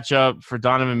terrible matchup for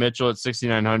Donovan Mitchell at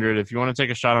 6,900. If you want to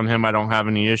take a shot on him, I don't have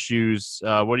any issues.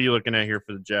 What are you looking at here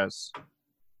for the Jazz?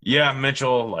 Yeah,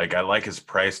 Mitchell, I like his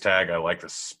price tag. I like the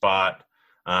spot.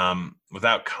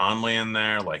 Without Conley in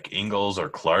there, like Ingles or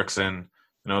Clarkson,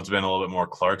 it's been a little bit more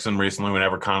Clarkson recently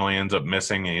whenever Conley ends up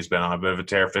missing, and he's been on a bit of a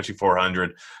tear,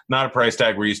 5,400. Not a price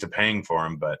tag we're used to paying for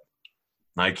him, but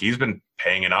he's been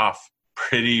paying it off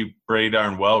pretty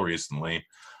darn well recently.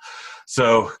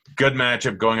 So good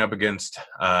matchup going up against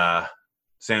San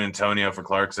Antonio for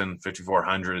Clarkson.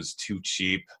 5,400 is too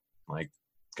cheap.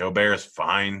 Gobert is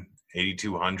fine.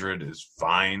 8,200 is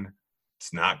fine.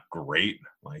 It's not great.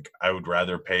 I would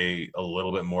rather pay a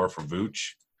little bit more for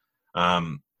Vooch.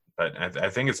 But I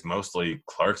think it's mostly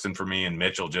Clarkson for me and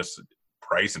Mitchell just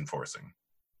price enforcing.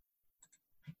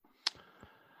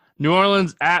 New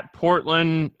Orleans at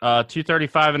Portland,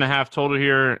 235.5 total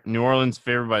here. New Orleans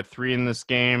favored by 3 in this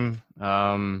game.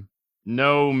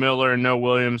 No Miller, no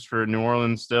Williams for New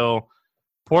Orleans still.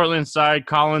 Portland side,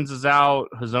 Collins is out,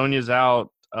 Hazonia's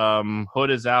out, Hood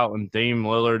is out, and Dame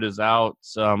Lillard is out.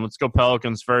 Let's go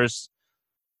Pelicans first.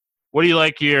 What do you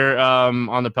like here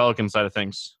on the Pelican side of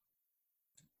things?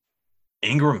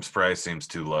 Ingram's price seems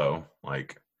too low.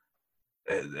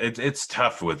 It's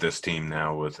tough with this team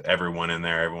now with everyone in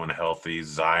there, everyone healthy.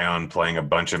 Zion playing a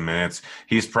bunch of minutes.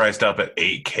 He's priced up at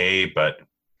 $8K, but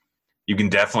you can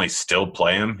definitely still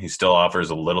play him. He still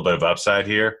offers a little bit of upside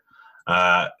here.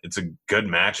 It's a good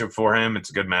matchup for him.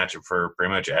 It's a good matchup for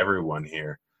pretty much everyone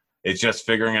here. It's just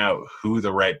figuring out who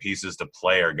the right pieces to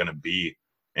play are going to be.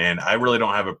 And I really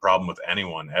don't have a problem with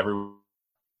anyone. Everyone's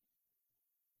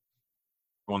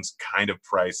kind of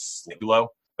priced low,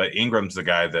 but Ingram's the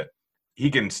guy that he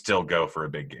can still go for a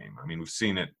big game. I mean, we've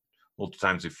seen it multiple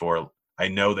times before. I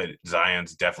know that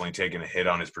Zion's definitely taken a hit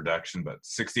on his production, but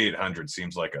 6,800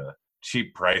 seems like a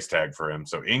cheap price tag for him.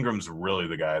 So Ingram's really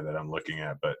the guy that I'm looking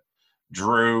at. But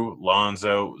Drew,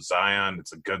 Lonzo, Zion,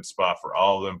 it's a good spot for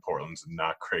all of them. Portland's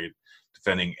not great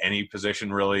defending any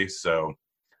position really. So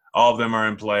all of them are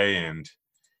in play, and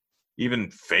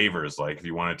even Favors, if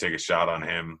you want to take a shot on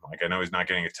him, I know he's not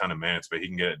getting a ton of minutes, but he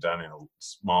can get it done in a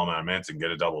small amount of minutes and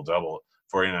get a double-double.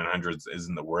 4,900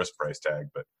 isn't the worst price tag,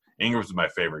 but Ingram's my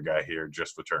favorite guy here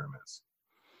just for tournaments.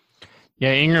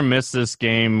 Yeah, Ingram missed this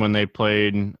game when they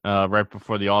played right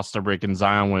before the All-Star break, and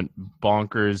Zion went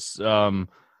bonkers.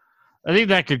 I think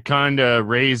that could kind of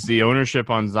raise the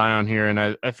ownership on Zion here,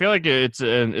 and I feel like it's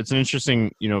an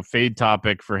interesting fade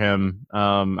topic for him.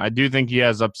 I do think he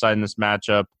has upside in this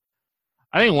matchup.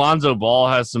 I think Lonzo Ball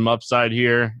has some upside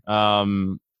here.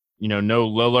 No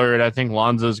Lillard. I think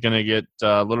Lonzo's going to get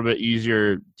a little bit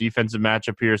easier defensive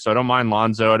matchup here, so I don't mind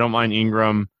Lonzo. I don't mind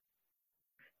Ingram.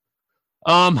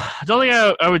 I don't think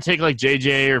I would take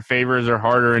JJ or Favors or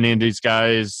Harder, any of these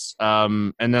guys.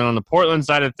 And then on the Portland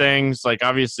side of things,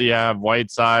 obviously you have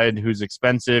Whiteside, who's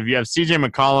expensive. You have CJ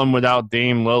McCollum without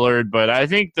Dame Lillard, but I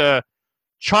think the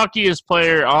chalkiest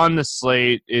player on the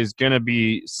slate is going to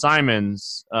be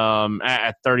Simons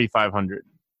at 3,500.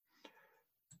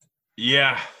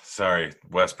 Yeah, sorry.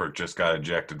 Westbrook just got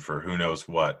ejected for who knows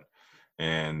what,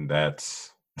 and that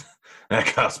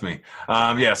cost me.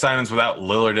 Yeah, Simons without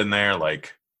Lillard in there,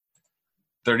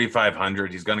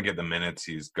 3,500. He's going to get the minutes.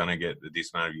 He's going to get a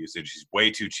decent amount of usage. He's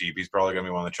way too cheap. He's probably going to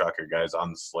be one of the chalkier guys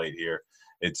on the slate here.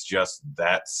 It's just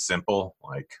that simple.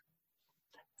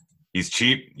 He's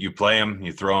cheap. You play him,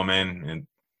 you throw him in, and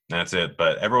that's it.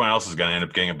 But everyone else is going to end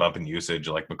up getting a bump in usage.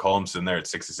 McCollum's in there at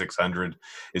 6,600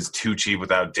 is too cheap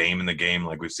without Dame in the game.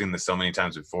 We've seen this so many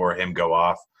times before. Him go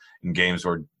off in games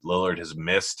where Lillard has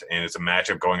missed, and it's a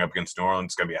matchup going up against New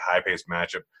Orleans. It's going to be a high-paced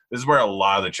matchup. This is where a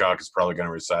lot of the chalk is probably going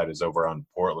to reside, is over on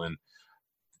Portland.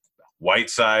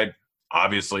 Whiteside,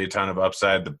 obviously a ton of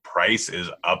upside. The price is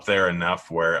up there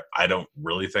enough where I don't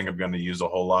really think I'm going to use a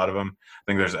whole lot of them. I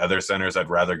think there's other centers I'd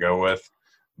rather go with,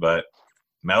 but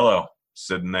Melo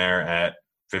sitting there at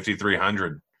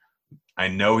 5,300. I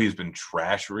know he's been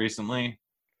trash recently,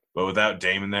 but without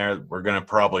Damon there, we're going to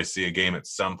probably see a game at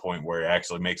some point where he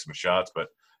actually makes some shots. But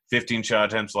 15 shot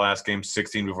attempts last game,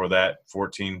 16 before that,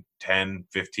 14, 10,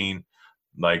 15.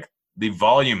 Like, the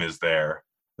volume is there.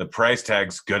 The price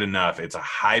tag's good enough. It's a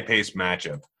high-paced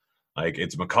matchup. Like,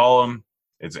 it's McCollum,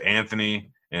 it's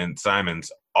Anthony, and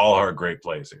Simons. All are great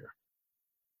plays here.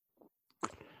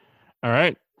 All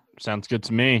right. Sounds good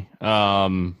to me.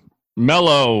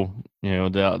 Melo,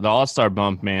 the All-Star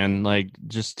bump, man. Like,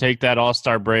 just take that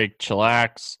All-Star break,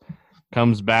 chillax,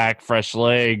 comes back, fresh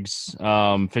legs,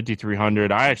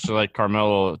 5,300. I actually like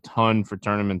Carmelo a ton for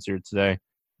tournaments here today.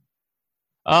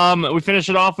 We finish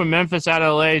it off with Memphis at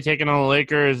LA taking on the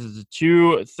Lakers. It's a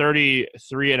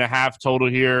 233.5 total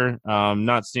here.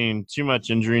 Not seeing too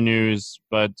much injury news,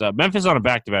 but Memphis on a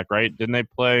back-to-back, right? Didn't they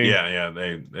play? Yeah,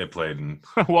 they played. And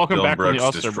welcome Dylan back Brooks from the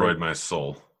All-Star destroyed break. my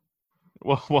soul.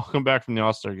 Well, welcome back from the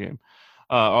All-Star game,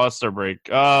 All-Star break.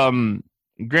 Grant,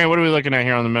 what are we looking at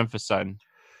here on the Memphis side?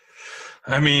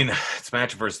 I mean, it's a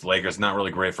matchup versus the Lakers. Not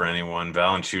really great for anyone.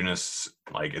 Valanciunas,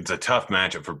 it's a tough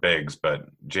matchup for bigs, but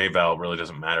J-Val really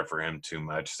doesn't matter for him too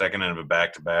much. Second end of a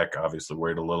back-to-back, obviously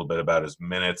worried a little bit about his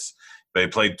minutes. But he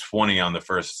played 20 on the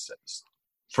first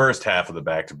half of the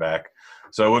back-to-back.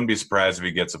 So I wouldn't be surprised if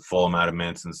he gets a full amount of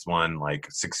minutes in this one.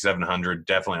 6,700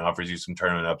 definitely offers you some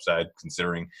tournament upside,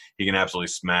 considering he can absolutely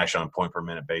smash on a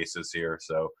point-per-minute basis here.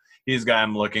 So he's a guy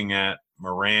I'm looking at.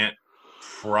 Morant,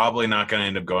 probably not going to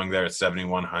end up going there at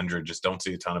 7,100. Just don't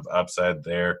see a ton of upside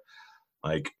there.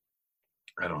 I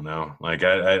don't know.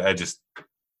 I just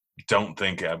don't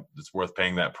think it's worth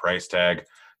paying that price tag.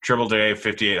 Triple J,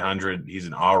 5,800. He's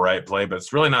an all right play, but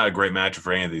it's really not a great matchup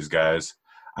for any of these guys.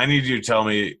 I need you to tell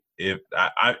me if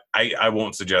I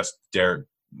won't suggest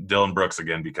Dylan Brooks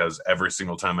again, because every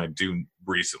single time I do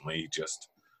recently, he just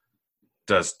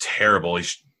does terrible.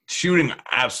 He's shooting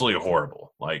absolutely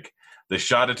horrible. The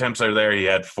shot attempts are there. He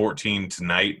had 14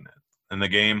 tonight in the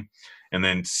game, and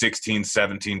then 16,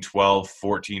 17, 12,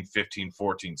 14, 15,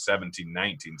 14, 17,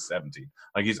 19, 17.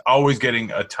 He's always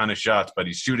getting a ton of shots, but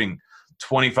he's shooting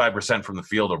 25% from the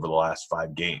field over the last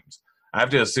 5 games. I have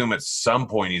to assume at some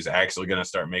point he's actually going to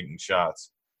start making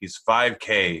shots. He's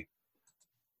 5K.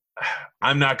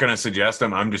 I'm not going to suggest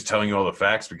him. I'm just telling you all the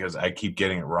facts because I keep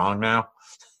getting it wrong now.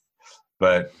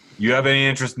 But you have any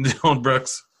interest in Dylan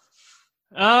Brooks?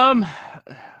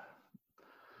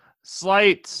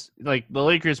 Slight. The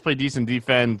Lakers play decent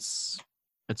defense.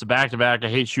 It's a back-to-back. I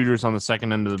hate shooters on the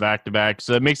second end of the back-to-back,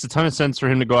 so it makes a ton of sense for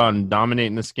him to go out and dominate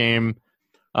in this game.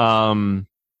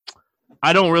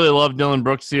 I don't really love Dylan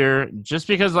Brooks here, just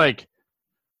because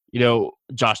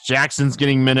Josh Jackson's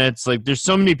getting minutes. There's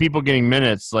so many people getting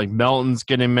minutes. Melton's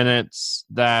getting minutes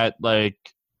that I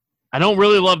don't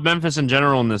really love Memphis in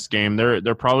general in this game.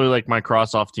 They're probably my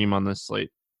cross-off team on this slate.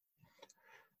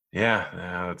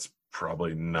 Yeah, that's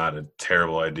probably not a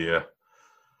terrible idea.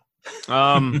 Let's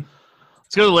go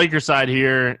to the Lakers side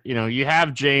here. You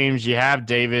have James, you have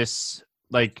Davis.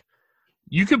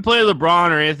 You could play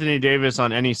LeBron or Anthony Davis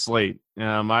on any slate.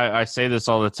 I say this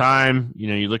all the time.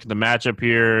 You look at the matchup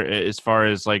here as far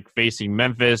as facing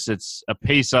Memphis. It's a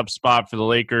pace-up spot for the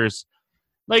Lakers.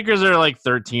 Lakers are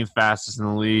 13th fastest in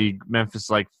the league. Memphis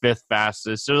 5th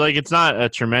fastest. So it's not a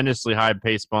tremendously high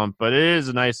pace bump, but it is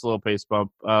a nice little pace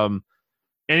bump.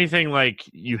 Anything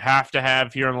you have to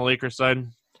have here on the Lakers side?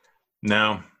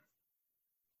 No.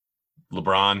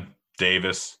 LeBron,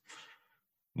 Davis.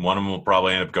 One of them will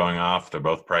probably end up going off. They're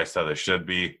both priced how they should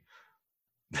be.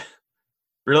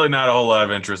 Really not a whole lot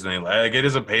of interest in it. It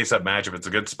is a pace-up matchup. It's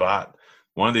a good spot.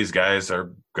 One of these guys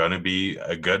are going to be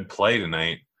a good play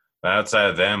tonight. But outside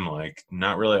of them,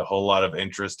 not really a whole lot of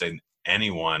interest in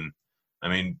anyone. I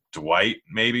mean, Dwight,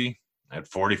 maybe, at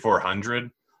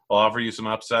 4,400 will offer you some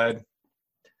upside.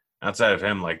 Outside of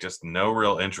him, just no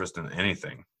real interest in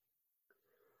anything.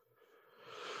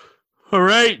 All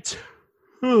right.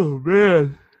 Oh,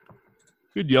 man.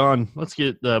 Good yawn. Let's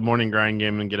get the morning grind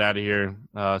game and get out of here.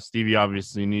 Stevie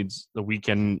obviously needs the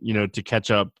weekend, to catch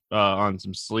up on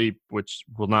some sleep, which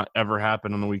will not ever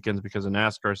happen on the weekends because of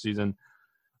NASCAR season.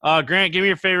 Grant, give me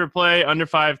your favorite play under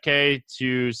 5K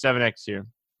to 7X here.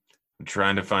 I'm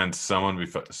trying to find someone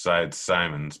besides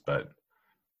Simons, but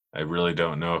I really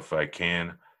don't know if I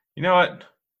can. You know what?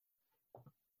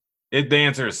 The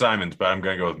answer is Simons, but I'm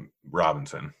going to go with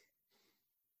Robinson.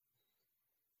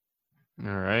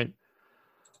 All right.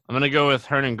 I'm going to go with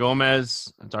Hernan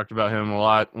Gomez. I talked about him a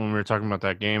lot when we were talking about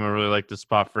that game. I really like the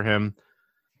spot for him.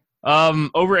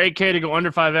 Over 8K to go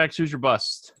under 5X. Who's your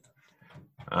bust?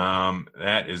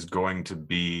 That is going to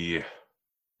be,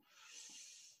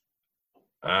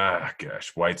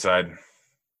 Whiteside.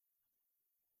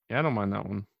 Yeah, I don't mind that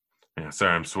one. Yeah,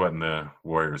 sorry, I'm sweating the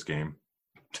Warriors game.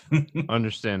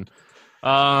 Understand.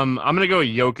 I'm gonna go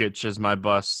Jokic as my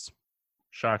bust.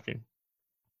 Shocking.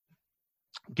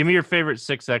 Give me your favorite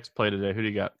 6X play today. Who do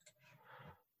you got?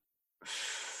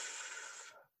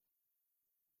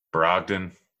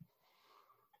 Brogdon.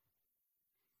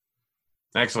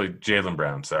 Actually, Jaylen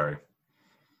Brown. Sorry.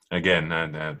 Again,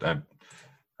 I'm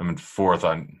in fourth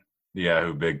on the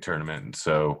Yahoo Big Tournament, and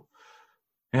so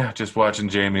yeah, just watching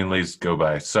Jamie and Lee's go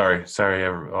by. Sorry,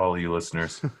 all you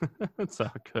listeners. That's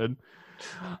all good.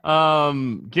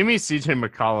 Give me CJ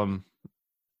McCollum.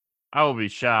 I will be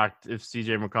shocked if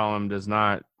CJ McCollum does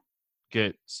not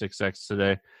get 6X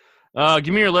today.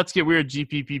 Give me your Let's Get Weird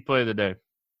GPP play of the day.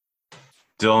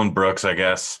 Dylan Brooks, I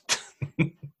guess.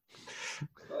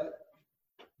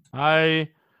 I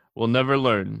will never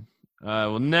learn. I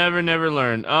will never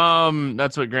learn.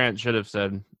 That's what Grant should have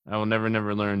said. I will never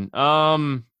learn.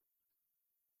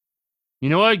 You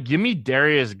know what? Give me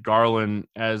Darius Garland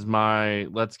as my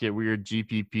Let's Get Weird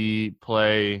GPP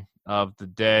play of the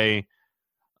day.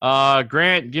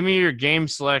 Grant, give me your game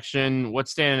selection.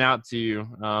 What's standing out to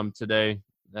you today?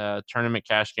 Tournament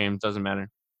cash games, doesn't matter.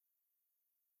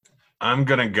 I'm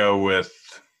going to go with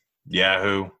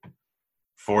Yahoo.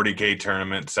 40K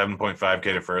tournament, 7.5K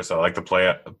to first. I like the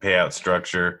payout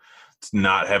structure. It's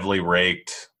not heavily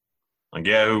raked. Like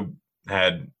Yahoo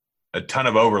had a ton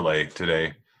of overlay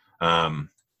today. But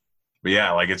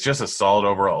yeah, like it's just a solid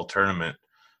overall tournament.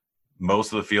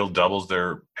 Most of the field doubles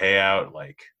their payout.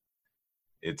 Like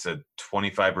it's a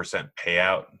 25%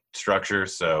 payout structure.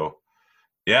 So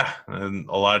yeah, and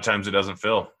a lot of times it doesn't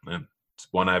fill. And it's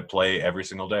one I play every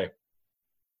single day.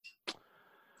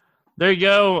 There you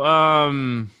go.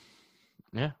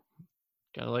 Yeah,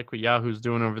 gotta like what Yahoo's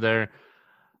doing over there.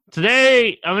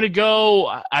 Today, I'm going to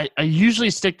go – I usually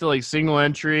stick to, like, single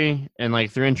entry and,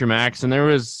 like, 3-entry max, and there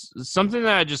was something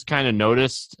that I just kind of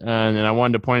noticed, and I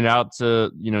wanted to point it out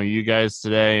to, you guys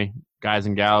today, guys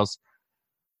and gals,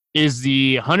 is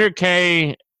the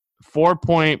 100K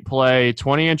 4-point play,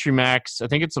 20-entry max. I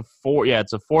think it's a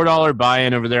 $4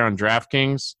 buy-in over there on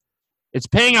DraftKings. It's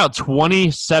paying out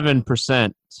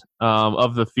 27%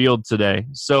 of the field today.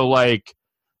 So, like,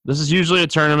 this is usually a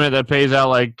tournament that pays out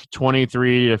like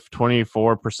 23 to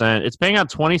 24%. It's paying out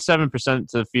 27%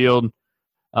 to the field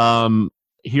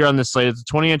here on this slate. It's a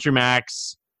 20-entry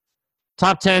max.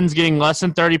 Top 10's getting less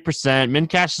than 30%. Min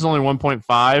cash is only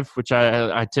 1.5, which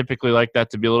I typically like that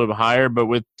to be a little bit higher. But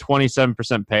with 27%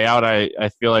 payout, I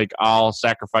feel like I'll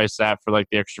sacrifice that for like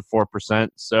the extra 4%.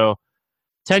 So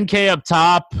 10K up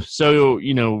top. So,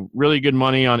 really good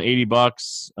money on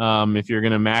 $80 if you're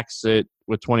going to max it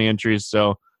with 20 entries.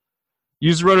 So,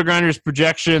 use the Roto-Grinders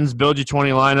projections, build you 20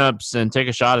 lineups, and take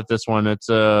a shot at this one. It's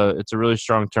a really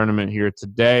strong tournament here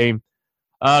today.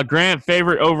 Grant,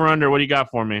 favorite over-under, what do you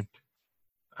got for me?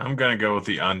 I'm going to go with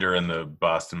the under in the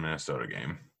Boston-Minnesota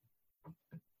game.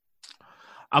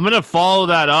 I'm going to follow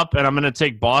that up, and I'm going to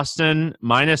take Boston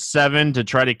 -7 to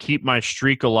try to keep my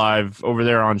streak alive over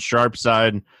there on Sharp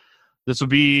side. This will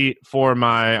be for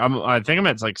I think I'm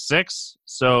at like 6.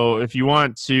 So if you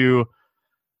want to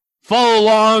follow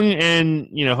along and,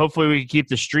 hopefully we can keep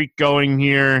the streak going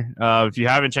here. If you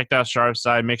haven't checked out Sharp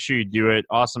Side, make sure you do it.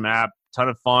 Awesome app, ton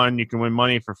of fun. You can win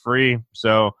money for free.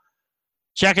 So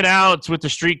check it out with the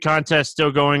streak contest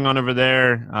still going on over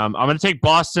there. I'm going to take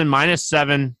Boston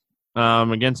 -7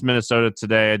 against Minnesota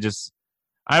today.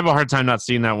 I have a hard time not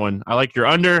seeing that one. I like your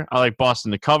under. I like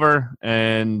Boston to cover.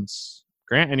 And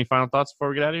Grant, any final thoughts before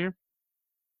we get out of here?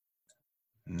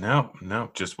 No.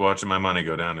 Just watching my money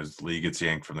go down as Lee gets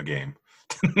yanked from the game.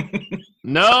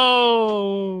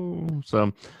 No.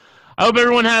 So I hope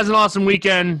everyone has an awesome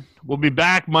weekend. We'll be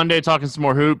back Monday talking some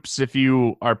more hoops. If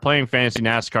you are playing fantasy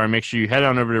NASCAR, make sure you head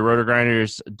on over to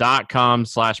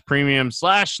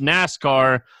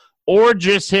rotogrinders.com/premium/NASCAR or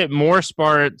just hit more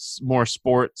sports,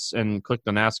 and click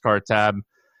the NASCAR tab.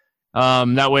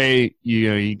 That way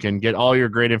you can get all your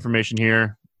great information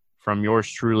here from yours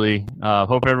truly.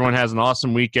 Hope everyone has an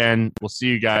awesome weekend. We'll see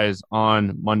you guys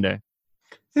on Monday.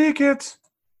 See you, kids.